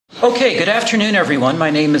Okay, good afternoon, everyone.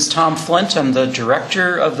 My name is Tom Flint. I'm the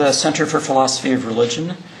director of the Center for Philosophy of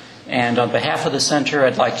Religion. And on behalf of the Center,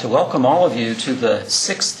 I'd like to welcome all of you to the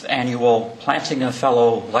 6th annual Plantinga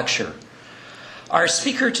Fellow Lecture. Our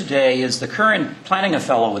speaker today is the current Plantinga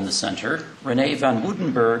Fellow in the Center, René van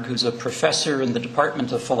Woudenberg, who's a professor in the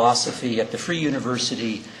Department of Philosophy at the Free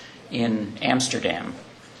University in Amsterdam.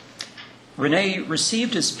 René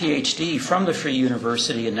received his PhD from the Free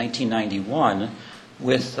University in 1991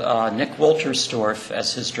 with Nick Wolterstorff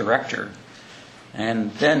as his director.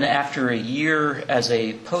 And then after a year as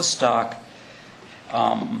a postdoc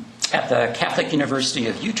at the Catholic University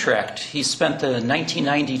of Utrecht, he spent the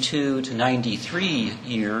 1992 to 93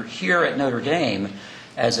 year here at Notre Dame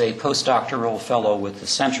as a postdoctoral fellow with the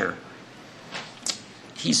Center.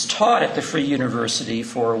 He's taught at the Free University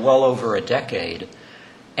for well over a decade,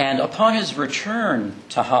 and upon his return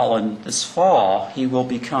to Holland this fall, he will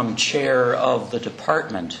become chair of the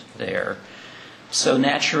department there. So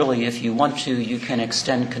naturally, if you want to, you can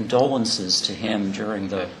extend condolences to him during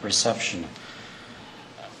the reception.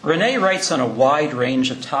 René writes on a wide range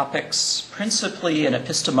of topics, principally in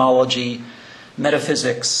epistemology,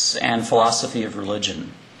 metaphysics, and philosophy of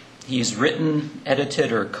religion. He's written,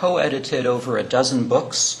 edited, or co-edited over a dozen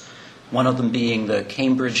books, one of them being the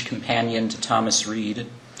Cambridge Companion to Thomas Reid.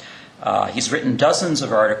 He's written dozens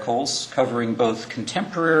of articles covering both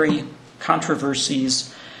contemporary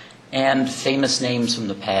controversies and famous names from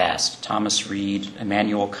the past, Thomas Reid,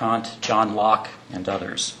 Immanuel Kant, John Locke, and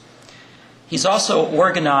others. He's also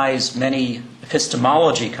organized many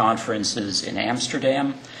epistemology conferences in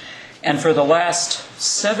Amsterdam, and for the last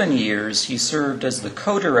 7 years, he served as the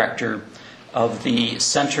co-director of the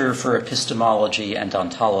Center for Epistemology and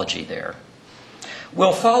Ontology there.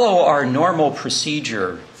 We'll follow our normal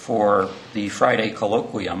procedure for the Friday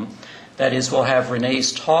colloquium. That is, we'll have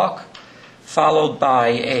René's talk, followed by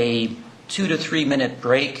a 2 to 3 minute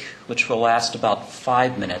break, which will last about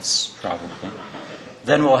 5 minutes, probably.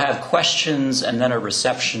 Then we'll have questions and then a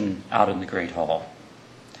reception out in the Great Hall.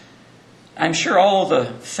 I'm sure all of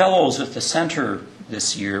the fellows at the Center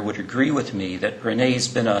this year would agree with me that René's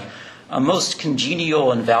been a most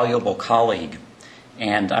congenial and valuable colleague,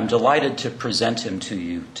 and I'm delighted to present him to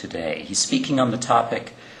you today. He's speaking on the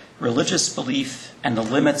topic, Religious Belief and the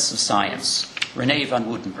Limits of Science. René van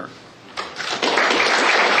Woudenberg.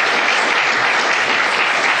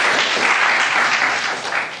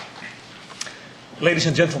 Ladies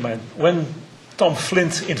and gentlemen, when Tom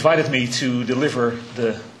Flint invited me to deliver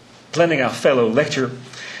the Plantinga Fellow lecture,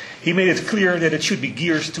 he made it clear that it should be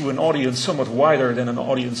geared to an audience somewhat wider than an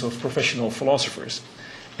audience of professional philosophers.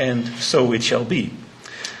 And so it shall be.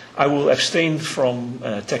 I will abstain from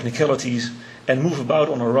technicalities and move about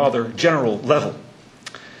on a rather general level.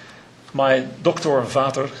 My Dr.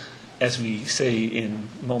 Vater, as we say in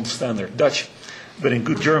non-standard Dutch, but in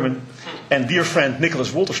good German, and dear friend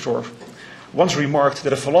Nicholas Wolterstorff, once remarked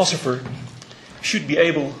that a philosopher should be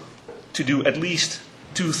able to do at least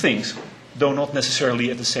two things, though not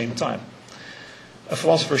necessarily at the same time. A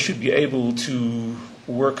philosopher should be able to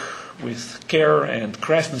work with care and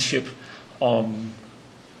craftsmanship on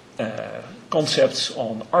concepts,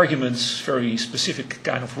 on arguments, very specific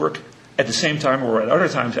kind of work. At the same time, or at other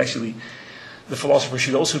times actually, the philosopher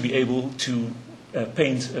should also be able to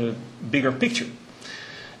paint a bigger picture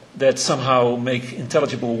that somehow make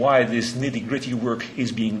intelligible why this nitty-gritty work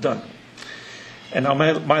is being done. And now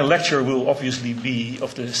my lecture will obviously be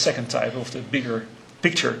of the second type, of the bigger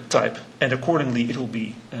picture type, and accordingly it will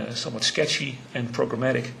be somewhat sketchy and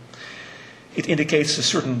programmatic. It indicates a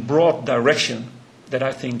certain broad direction that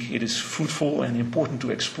I think it is fruitful and important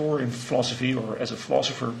to explore in philosophy or as a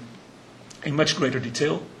philosopher in much greater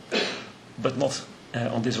detail, but not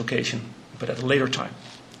on this occasion, but at a later time.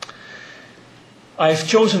 I have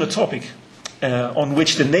chosen a topic on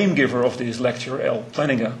which the name giver of this lecture, L.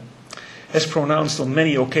 Plantinga, has pronounced on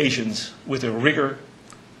many occasions with a rigor,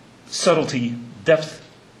 subtlety, depth,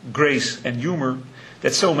 grace, and humor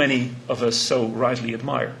that so many of us so rightly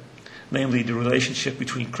admire, namely the relationship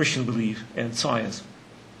between Christian belief and science.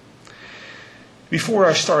 Before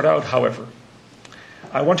I start out, however,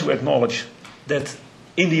 I want to acknowledge that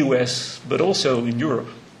in the US, but also in Europe,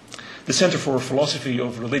 the Center for Philosophy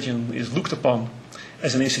of Religion is looked upon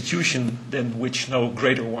as an institution than which no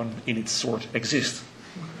greater one in its sort exists.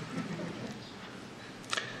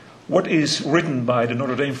 What is written by the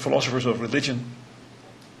Notre Dame philosophers of religion,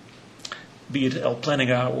 be it L.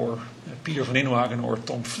 Plantinga or Peter van Inwagen or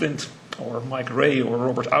Tom Flint or Mike Ray or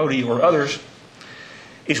Robert Audi or others,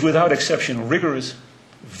 is without exception rigorous,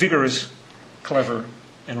 vigorous, clever,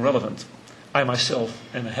 and relevant. I myself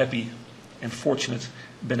am a happy and fortunate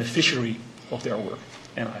beneficiary of their work.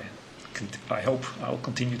 and I hope I'll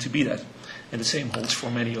continue to be that. And the same holds for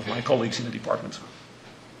many of my colleagues in the department.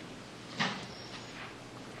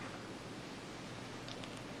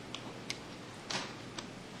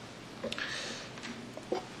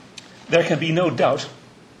 There can be no doubt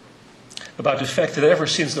about the fact that ever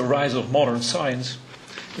since the rise of modern science,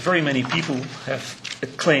 very many people have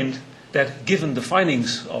claimed that given the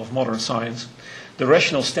findings of modern science, the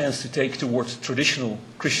rational stance to take towards traditional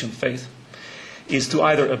Christian faith is to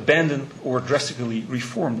either abandon or drastically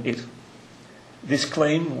reform it. This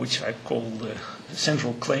claim, which I call the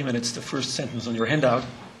central claim, and it's the first sentence on your handout,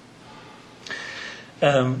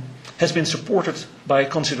 has been supported by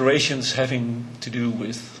considerations having to do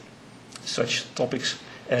with such topics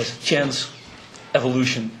as chance,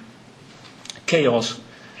 evolution, chaos,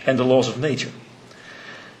 and the laws of nature.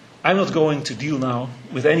 I'm not going to deal now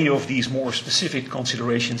with any of these more specific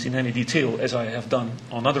considerations in any detail, as I have done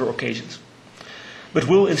on other occasions, but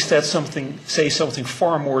will instead say something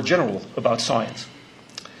far more general about science.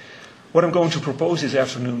 What I'm going to propose this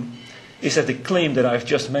afternoon is that the claim that I've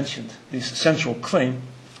just mentioned, this central claim,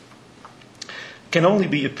 can only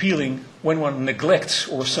be appealing when one neglects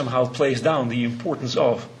or somehow plays down the importance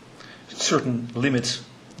of certain limits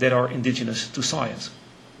that are indigenous to science.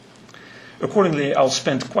 Accordingly, I'll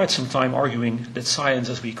spend quite some time arguing that science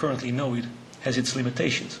as we currently know it has its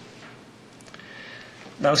limitations.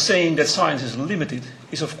 Now, saying that science is limited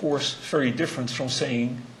is of course very different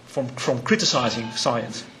from criticizing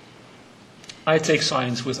science. I take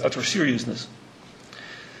science with utter seriousness.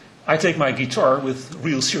 I take my guitar with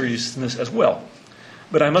real seriousness as well.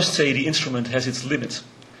 But I must say the instrument has its limits.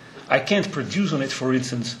 I can't produce on it, for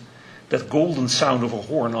instance, that golden sound of a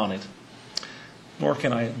horn on it. Nor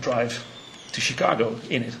can I drive to Chicago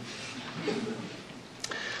in it.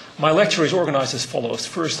 My lecture is organized as follows.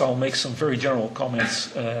 First, I'll make some very general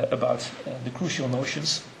comments about the crucial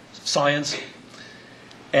notions, science,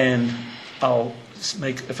 and I'll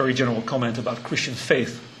make a very general comment about Christian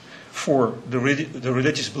faith for the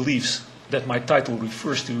religious beliefs that my title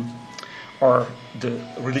refers to are the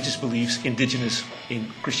religious beliefs indigenous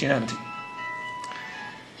in Christianity.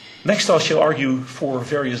 Next, I shall argue for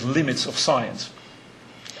various limits of science.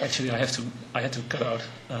 Actually, I had to cut out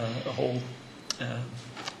a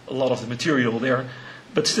lot of the material there,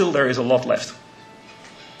 but still there is a lot left.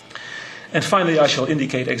 And finally, I shall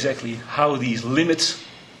indicate exactly how these limits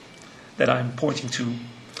that I'm pointing to,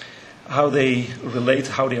 how they relate,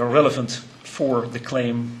 how they are relevant for the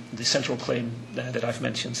claim, the central claim that I've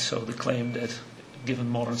mentioned. So the claim that given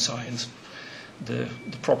modern science, the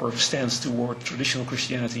proper stance toward traditional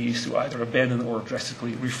Christianity is to either abandon or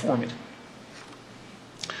drastically reform it.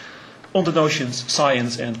 On the notions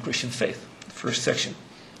science and Christian faith, the first section.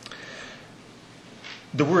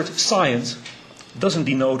 The word science doesn't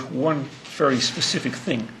denote one very specific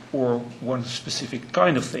thing or one specific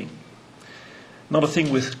kind of thing. Not a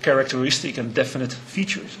thing with characteristic and definite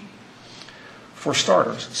features. For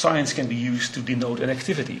starters, science can be used to denote an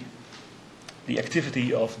activity, the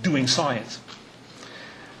activity of doing science.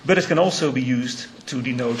 But it can also be used to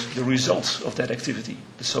denote the results of that activity,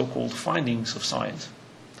 the so-called findings of science.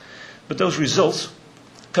 But those results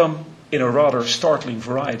come in a rather startling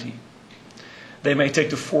variety. They may take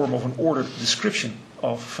the form of an ordered description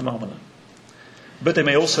of phenomena, but they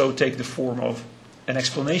may also take the form of an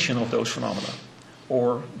explanation of those phenomena,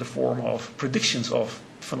 or the form of predictions of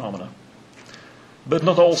phenomena. But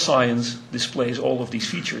not all science displays all of these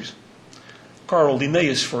features. Carl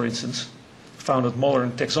Linnaeus, for instance, founded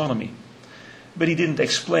modern taxonomy, but he didn't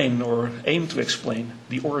explain or aim to explain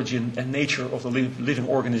the origin and nature of the living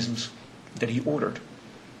organisms that he ordered.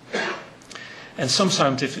 And some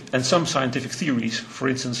scientific theories, for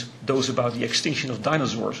instance, those about the extinction of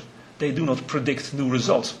dinosaurs, they do not predict new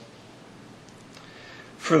results.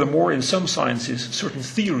 Furthermore, in some sciences, certain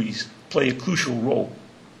theories play a crucial role.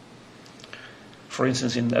 For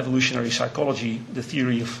instance, in evolutionary psychology, the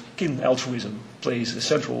theory of kin altruism plays a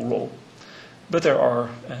central role. But there are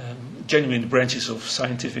genuine branches of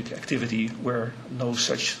scientific activity where no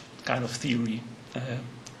such kind of theory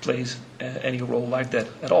plays any role like that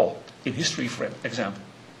at all. In history, for example.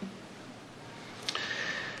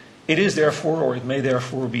 It is therefore, or it may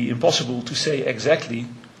therefore be impossible to say exactly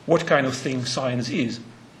what kind of thing science is,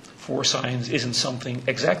 for science isn't something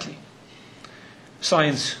exactly.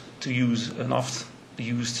 Science, to use an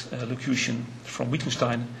oft-used locution from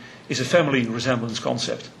Wittgenstein, is a family resemblance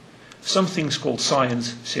concept. Some things called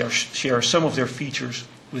science share some of their features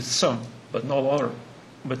with some, but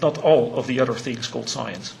not all of the other things called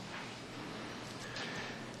science.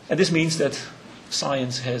 And this means that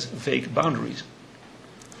science has vague boundaries.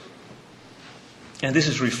 And this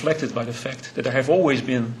is reflected by the fact that there have always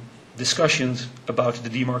been discussions about the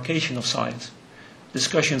demarcation of science,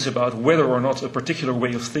 discussions about whether or not a particular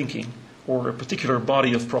way of thinking or a particular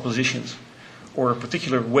body of propositions or a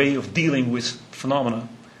particular way of dealing with phenomena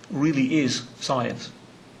really is science.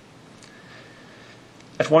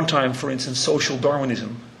 At one time, for instance, social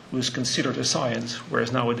Darwinism was considered a science,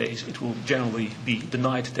 whereas nowadays it will generally be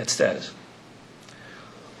denied that status.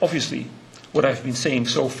 Obviously, what I've been saying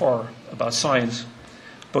so far about science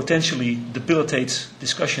potentially debilitates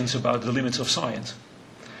discussions about the limits of science.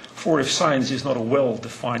 For if science is not a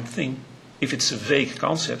well-defined thing, if it's a vague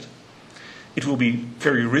concept, it will be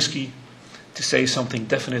very risky to say something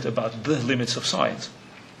definite about the limits of science.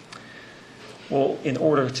 Well, in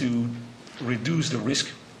order to reduce the risk,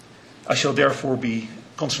 I shall therefore be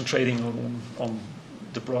concentrating on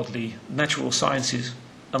the broadly natural sciences,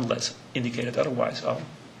 unless indicated otherwise. I'll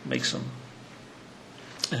make some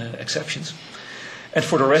exceptions. And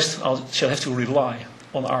for the rest, I shall have to rely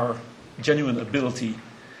on our genuine ability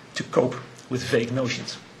to cope with vague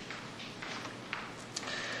notions.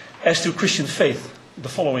 As to Christian faith, the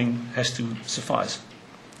following has to suffice.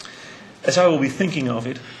 As I will be thinking of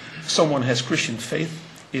it, someone has Christian faith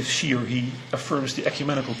if she or he affirms the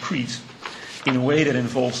ecumenical creeds in a way that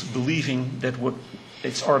involves believing that what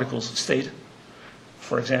its articles state,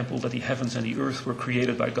 for example, that the heavens and the earth were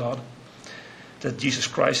created by God, that Jesus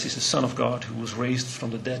Christ is the Son of God who was raised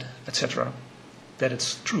from the dead, etc., that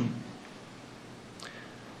it's true.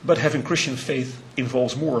 But having Christian faith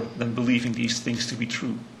involves more than believing these things to be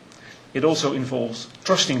true. It also involves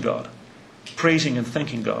trusting God, praising and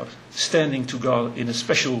thanking God, standing to God in a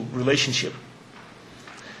special relationship,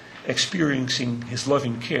 experiencing His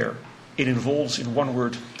loving care. It involves, in one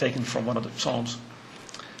word taken from one of the Psalms,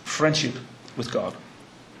 friendship with God.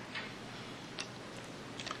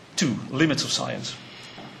 2. Limits of science.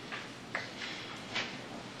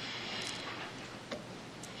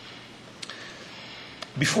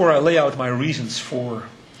 Before I lay out my reasons for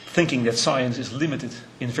thinking that science is limited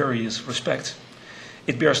in various respects,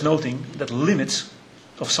 it bears noting that limits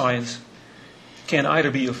of science can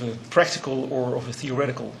either be of a practical or of a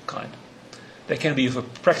theoretical kind. They can be of a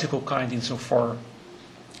practical kind insofar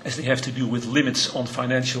as they have to do with limits on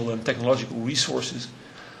financial and technological resources,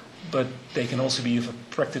 but they can also be of a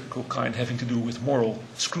practical kind having to do with moral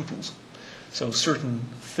scruples. So certain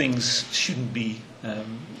things shouldn't be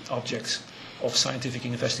objects of scientific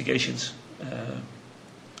investigations,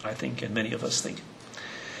 I think, and many of us think.